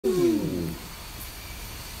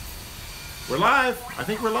We're live. I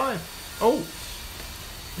think we're live. Oh,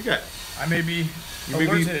 you got. I may be You may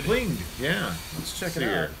be alerted. blinged. Yeah. Let's check See it out.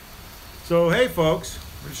 here. So hey, folks,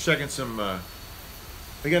 we're just checking some.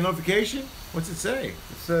 We got a notification. What's it say?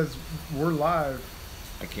 It says we're live.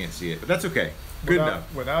 I can't see it, but that's okay. Good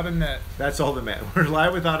enough. Without a net. That's all that matters. We're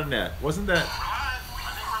live without a net. Wasn't that?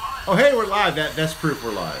 Oh, hey, we're live. That's proof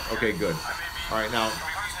we're live. Okay, good. All right, now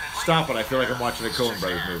stop it. I feel like I'm watching a Coen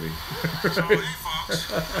Brothers movie.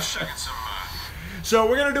 So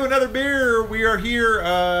we're gonna do another beer. We are here.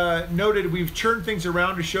 Noted. We've churned things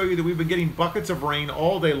around to show you that we've been getting buckets of rain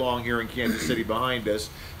all day long here in Kansas City behind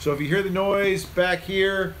us. So if you hear the noise back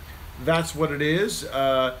here, that's what it is.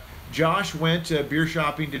 Josh went beer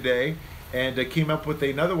shopping today and came up with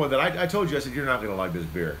another one that I told you. I said, you're not going to like this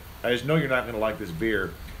beer. I just know you're not going to like this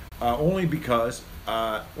beer. Only because,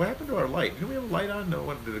 what happened to our light? Did we have a light on?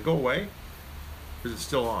 No, did it go away? Or is it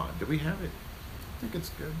still on? Did we have it? I think it's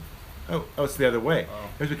good. Oh, it's the other way. Oh.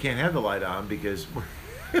 Because we can't have the light on because we're...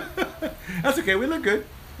 That's okay. We look good.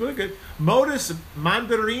 We look good. Modus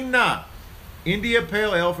Mandarina India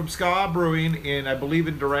Pale Ale from Ska Brewing in, I believe,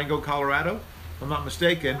 in Durango, Colorado, if I'm not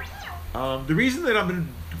mistaken. The reason that I've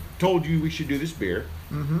told you we should do this beer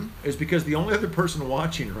is because the only other person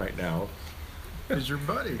watching right now Is your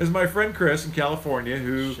buddy? is my friend Chris in California,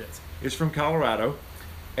 who is from Colorado.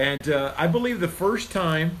 And I believe the first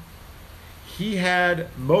time he had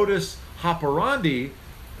Modus Hoperandi,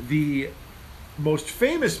 the most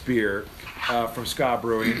famous beer from Ska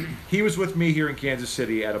Brewing, he was with me here in Kansas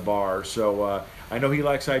City at a bar. So I know he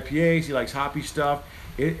likes IPAs, he likes hoppy stuff.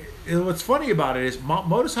 What's funny about it is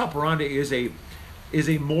Modus Hoperandi is a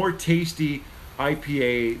more tasty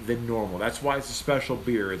IPA than normal. That's why it's a special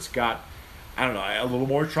beer. It's got, I don't know, a little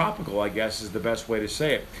more tropical, I guess is the best way to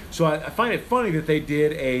say it. So I find it funny that they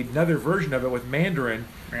did another version of it with Mandarina.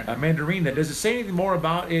 Does it say anything more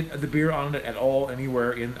about it, the beer on it at all,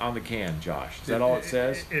 anywhere on the can, Josh? Is that all it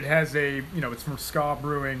says? It has a, it's from Ska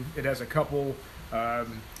Brewing. It has a couple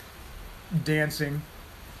dancing,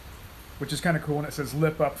 which is kind of cool, and it says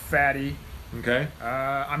lip up fatty. Okay.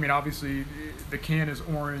 I mean, obviously, the can is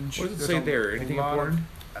orange. What does it say there? Anything important?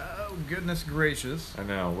 Oh, goodness gracious. I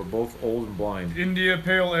know. We're both old and blind. India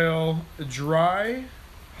Pale Ale, dry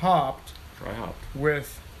hopped. Dry hopped.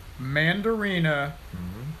 With Mandarina.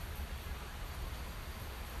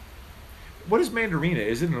 What is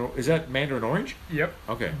Mandarina? Is that Mandarin orange? Yep.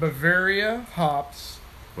 Okay. Bavaria hops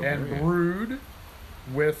and Bavaria. brewed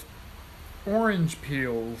with orange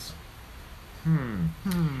peels.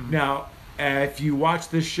 Now, if you watch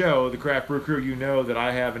this show, the Craft Brew Crew, you know that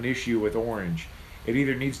I have an issue with orange. It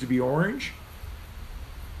either needs to be orange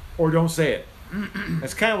or don't say it.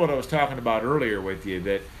 That's kind of what I was talking about earlier with you,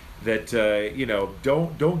 that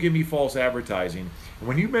don't give me false advertising. And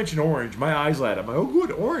when you mention orange, my eyes light up. I'm like, oh,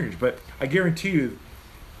 good, orange. But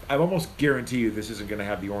I almost guarantee you this isn't going to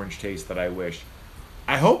have the orange taste that I wish.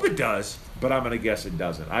 I hope it does, but I'm going to guess it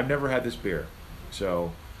doesn't. I've never had this beer,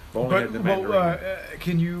 so I've only had the Mandarina.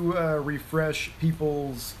 Can you refresh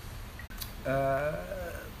people's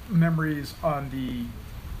memories on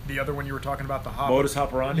the other one you were talking about, the hop? Modus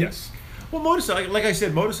Hoperandi? Yes. Well, like I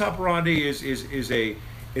said, Modus Hoperandi it's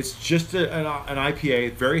just an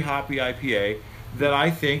IPA, very hoppy IPA that I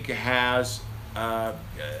think has a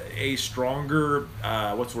stronger,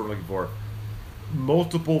 what's the word I'm looking for?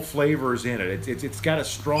 Multiple flavors in it. It's got a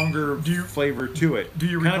stronger flavor to it. Do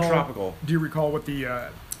you kind recall, of tropical? Do you recall what the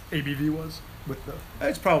ABV was with the?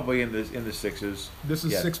 It's probably in the sixes. This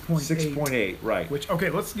is 6.8. 6.8, right? Which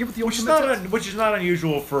let's give it the which is not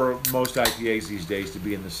unusual for most IPAs these days to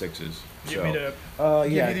be in the sixes. Give me the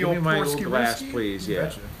give me my Porsky little glass, whiskey? please. Yeah.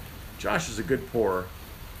 Gotcha. Josh is a good pourer.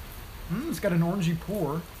 It's got an orangey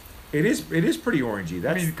pour. It is pretty orangey.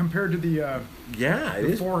 I mean, compared to the it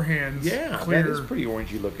is forehands. Yeah, clear that is pretty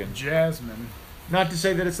orangey looking. jasmine. Not to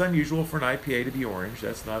say that it's unusual for an IPA to be orange.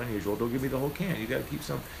 That's not unusual. Don't give me the whole can. You got to keep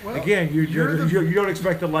some. Well, Again, you don't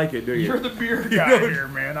expect to like it, do you? You're the beer guy here,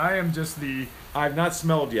 man. I am just the. I've not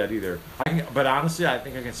smelled yet either. But honestly, I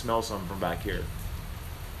think I can smell some from back here.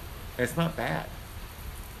 It's not bad.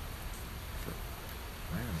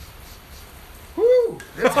 Woo!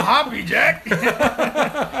 It's hoppy, Jack.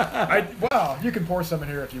 Well, you can pour some in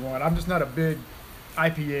here if you want. I'm just not a big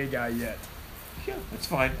IPA guy yet. Yeah, that's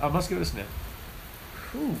fine. Let's give it a sniff.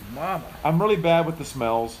 Ooh, mama. I'm really bad with the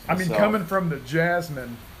smells. I mean, coming from the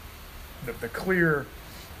jasmine, the clear.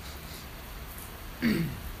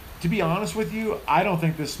 To be honest with you, I don't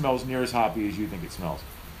think this smells near as hoppy as you think it smells.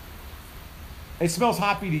 It smells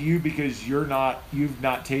hoppy to you because you've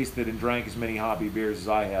not tasted and drank as many hoppy beers as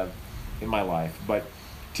I have in my life. But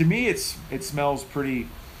to me, it smells pretty.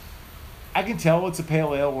 I can tell it's a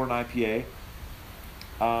pale ale or an IPA.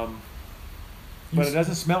 But it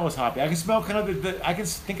doesn't smell as hoppy. I can smell kind of I can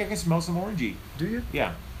smell some orangey. Do you?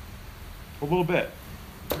 Yeah, a little bit.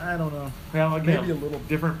 I don't know. Well, again, maybe a little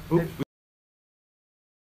different. Oops.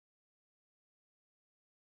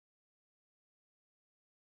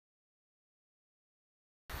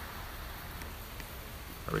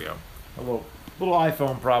 There we go. A little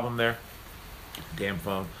iPhone problem there. Damn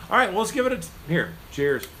phone. All right, well, let's give it a here.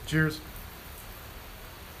 Cheers. Cheers.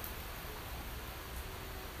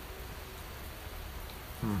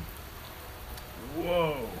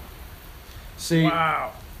 Whoa. See.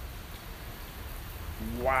 Wow.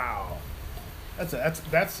 Wow.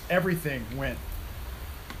 That's everything went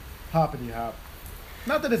hoppity hop.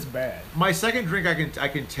 Not that it's bad. My second drink, I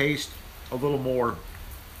can taste a little more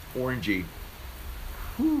orangey.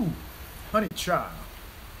 Whew. Honey child.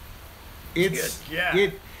 It's good.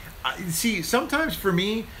 Yeah. See, sometimes for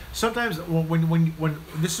me, sometimes when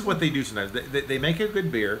this is what they do sometimes. They make a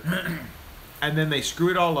good beer, and then they screw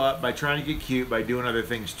it all up by trying to get cute by doing other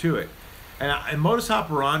things to it. And Modus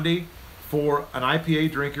Hoperandi for an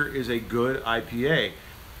IPA drinker is a good IPA,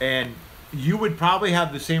 and you would probably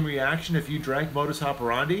have the same reaction if you drank Modus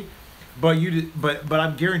Hoperandi, but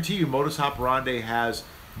I'm guarantee you Modus Hoperandi has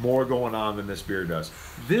more going on than this beer does.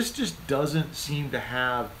 This just doesn't seem to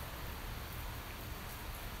have.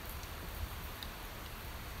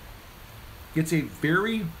 It's a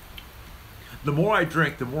very. The more I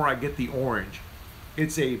drink, the more I get the orange.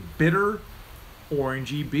 It's a bitter,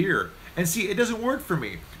 orangey beer. And see, it doesn't work for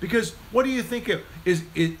me because what do you think of?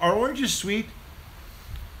 Are oranges sweet?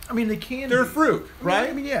 I mean, they can. They're be. fruit, right?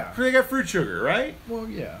 I mean, yeah. They got fruit sugar, right? Well,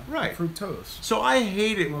 yeah. Right. Fructose. So I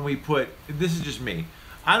hate it when we put. This is just me.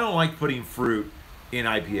 I don't like putting fruit in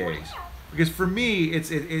IPAs because for me,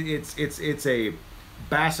 it's a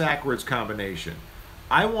bass-ackwards combination.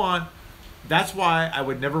 That's why I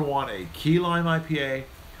would never want a key lime IPA.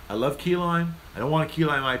 I love key lime. I don't want a key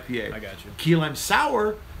lime IPA. I got you. Key lime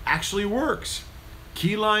sour actually works.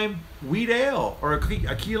 Key lime wheat ale or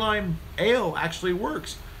a key lime ale actually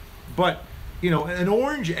works. But, an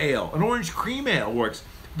orange ale, an orange cream ale works.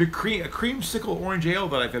 A creamsicle orange ale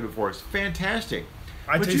that I've had before is fantastic.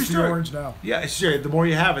 I taste the orange now. Yeah, sure. The more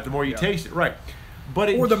you have it, the more you taste it. Right. But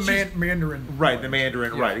Mandarin. Right, the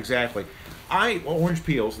Mandarin. Yeah. Right, exactly. Orange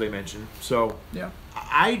peels they mentioned. So yeah.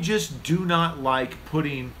 I just do not like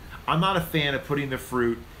I'm not a fan of putting the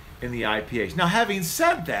fruit in the IPAs. Now, having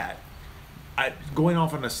said that, going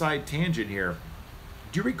off on a side tangent here,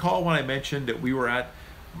 do you recall when I mentioned that we were at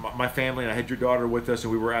my family and I had your daughter with us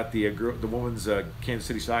and we were at the women's Kansas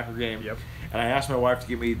City soccer game? Yep. And I asked my wife to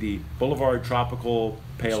give me the Boulevard Tropical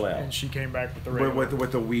Pale Ale. And she came back with the regular.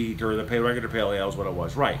 With the wheat or the regular pale ale is what it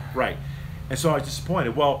was. Right. And so I was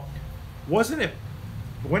disappointed. Well, wasn't it?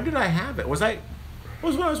 When did I have it? It was when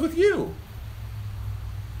I was with you.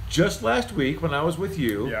 Just last week when I was with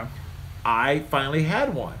you, yeah. I finally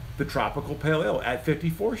had one, the Tropical Pale Ale at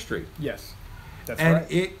 54th Street. Yes, that's right.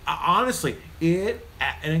 And it honestly, and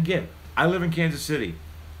again, I live in Kansas City.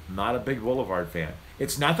 Not a big Boulevard fan.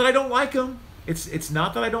 It's not that I don't like them. It's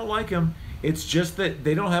not that I don't like them. It's just that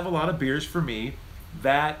they don't have a lot of beers for me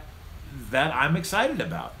that I'm excited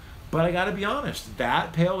about. But I got to be honest,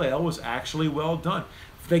 that pale ale was actually well done.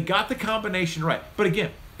 They got the combination right. But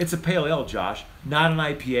again, it's a pale ale, Josh, not an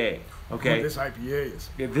IPA. Okay. This IPA is.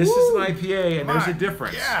 This is an IPA, and there's a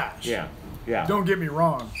difference. Gosh. Yeah. Don't get me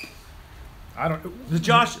wrong. I don't.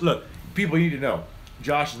 Josh, look, people need to know,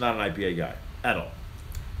 Josh is not an IPA guy at all.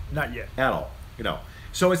 Not yet. At all.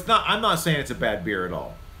 So it's not. I'm not saying it's a bad beer at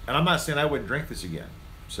all, and I'm not saying I wouldn't drink this again.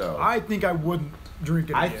 So I think I wouldn't drink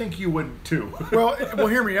it again. I think you wouldn't too. well,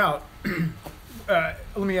 hear me out. Let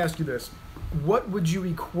me ask you this: what would you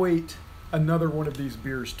equate another one of these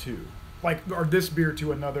beers to? Or this beer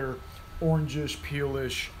to another orangish,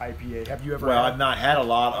 peelish IPA? Have you ever? Well, I've not had a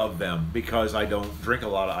lot of them because I don't drink a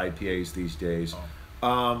lot of IPAs these days.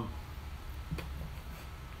 Oh.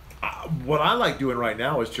 What I like doing right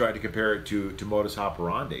now is trying to compare it to Modus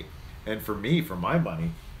Hoperandi, and for me, for my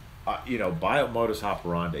money, buy a Modus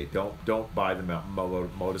Hoperandi. Don't buy the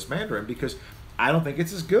Modus Mandarin because I don't think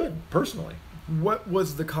it's as good personally. What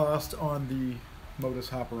was the cost on the Modus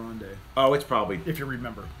Hoperandi? Oh, it's probably, if you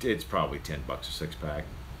remember, it's probably $10 a six pack.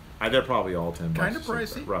 They're probably all $10. Kind of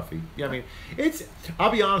pricey, roughly. Yeah, I mean,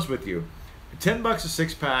 I'll be honest with you, $10 a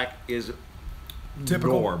six pack is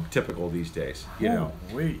typical these days.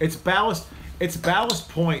 It's Ballast. It's Ballast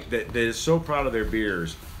Point that is so proud of their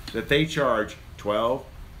beers that they charge $12,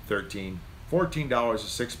 $13, $14 a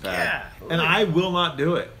six pack, and I will not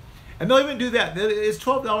do it. And they'll even do that. It's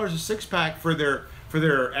 $12 a six pack for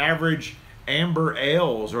their average amber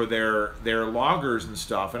ales or their lagers and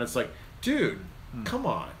stuff. And it's like, dude, Come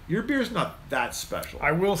on, your beer's not that special.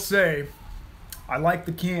 I will say, I like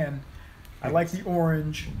the can. I like the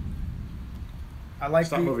orange. I like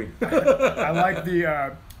Stop moving. I like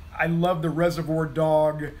the. I love the Reservoir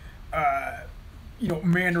Dog.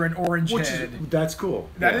 Mandarin orange head. That's cool.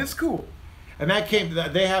 That is cool. And that came.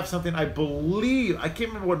 They have something. I believe. I can't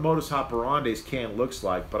remember what Modus Hoperandi's can looks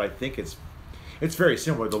like, but I think it's very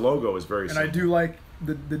similar. The logo is very similar. And I do like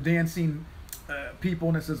the dancing people,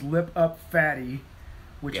 and it says "Lip Up Fatty,"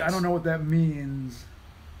 which I don't know what that means.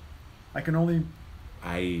 I can only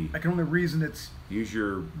reason it's use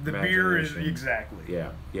your the beer is exactly.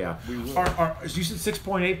 Yeah. We will. You said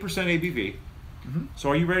 6.8% ABV. Mm-hmm.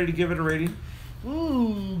 So are you ready to give it a rating?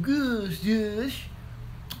 Ooh, gosh.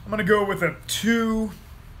 I'm gonna go with a 2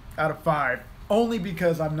 out of 5, only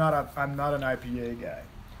because I'm not an IPA guy.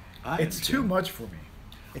 It's too much for me.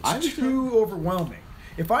 It's too overwhelming.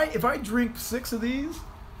 If I drink 6 of these,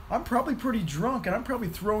 I'm probably pretty drunk and I'm probably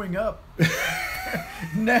throwing up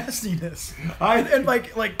nastiness. And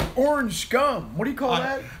like orange scum. What do you call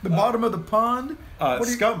that? The bottom of the pond?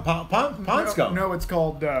 Scum. Pond scum. No, it's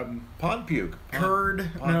called pond puke. Curd.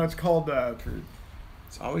 No, it's called curd.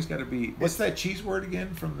 It's always got to be. What's that cheese word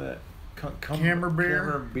again from the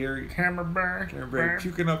Camembert? Camembert.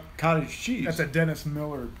 Puking up cottage cheese. That's a Dennis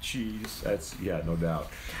Miller cheese. That's no doubt.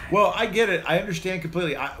 Well, I get it. I understand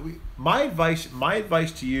completely. My advice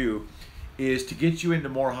to you is to get you into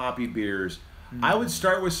more hoppy beers. I would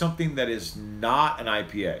start with something that is not an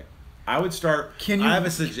IPA. I would start. Can you? I have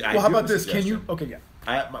a suggestion. Well, how about this? Can you? Okay,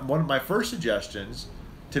 yeah. One of my first suggestions,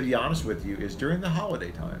 to be honest with you, is during the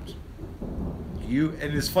holiday times. And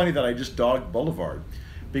it's funny that I just dogged Boulevard,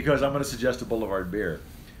 because I'm going to suggest a Boulevard beer.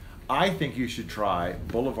 I think you should try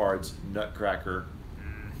Boulevard's Nutcracker.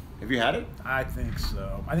 Have you had it? I think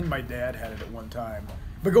so. I think my dad had it at one time.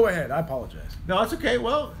 But go ahead. I apologize. No, it's okay.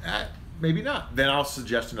 Well, maybe not. Then I'll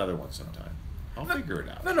suggest another one sometime. I'll figure it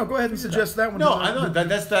out. No, go ahead and suggest that one. No, I know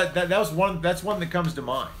that was one. That's one that comes to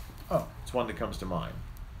mind. Oh, it's one that comes to mind.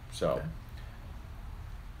 So. Okay.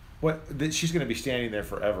 She's going to be standing there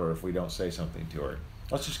forever if we don't say something to her.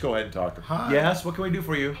 Let's just go ahead and talk to her. Hi. Yes, what can we do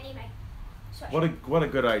for you? I need my sweatshirt. What a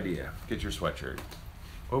good idea. Get your sweatshirt.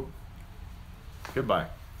 Oh. Goodbye.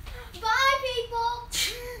 Bye,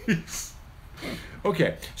 people.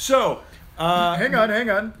 Okay, so hang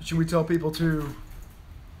on. Should we tell people to?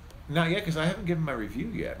 Not yet, because I haven't given my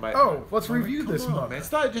review yet. Let's review this month. Man.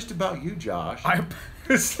 It's not just about you, Josh. I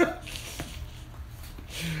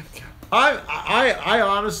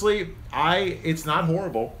honestly, it's not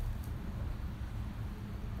horrible,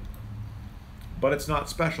 but it's not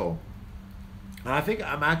special. And I think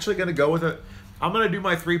I'm actually going to go with it. I'm going to do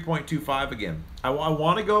my 3.25 again. I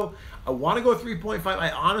want to go 3.5. I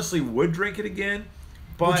honestly would drink it again,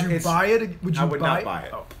 but would you buy it? I would not buy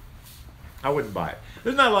it. Oh. I wouldn't buy it.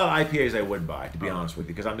 There's not a lot of IPAs I would buy, to be honest with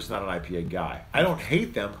you, because I'm just not an IPA guy. I don't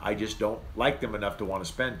hate them. I just don't like them enough to want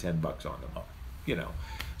to spend $10 on them.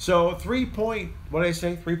 So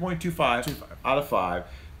 3.25 out of 5.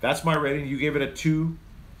 That's my rating. You gave it a 2.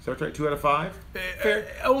 Is that right? 2 out of 5? Fair.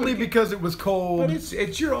 Only because it was cold. But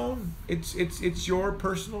it's your own. It's your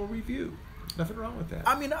personal review. Nothing wrong with that.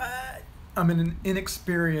 I mean, I'm an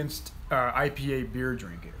inexperienced IPA beer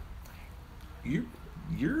drinker.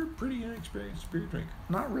 You're a pretty inexperienced beer drinker.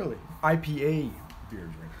 Not really. IPA beer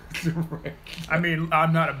drinker. Right. I mean,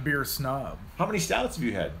 I'm not a beer snob. How many stouts have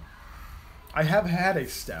you had? I have had a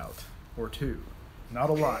stout or two. Not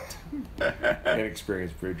a lot.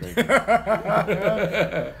 Inexperienced beer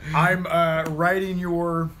drinker. I'm writing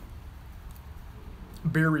your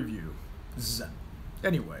beer review.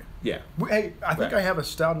 Anyway. Yeah. Hey, I think I have a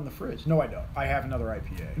stout in the fridge. No, I don't. I have another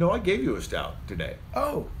IPA. No, I gave you a stout today.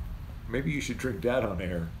 Oh. Maybe you should drink that on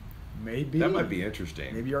air. Maybe. That might be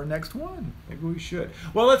interesting. Maybe our next one. Maybe we should.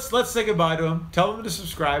 Well, let's say goodbye to them. Tell them to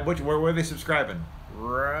subscribe. Where are they subscribing?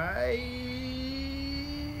 Right.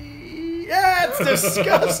 Yeah, it's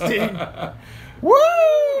disgusting. Woo!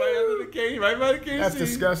 Right under the case. Right by the case. That's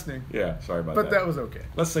disgusting. Yeah, sorry about that. But that was okay.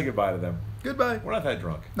 Let's say goodbye to them. Goodbye. We're not that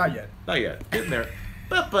drunk. Not yet. Not yet. Getting there.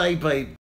 Bye-bye.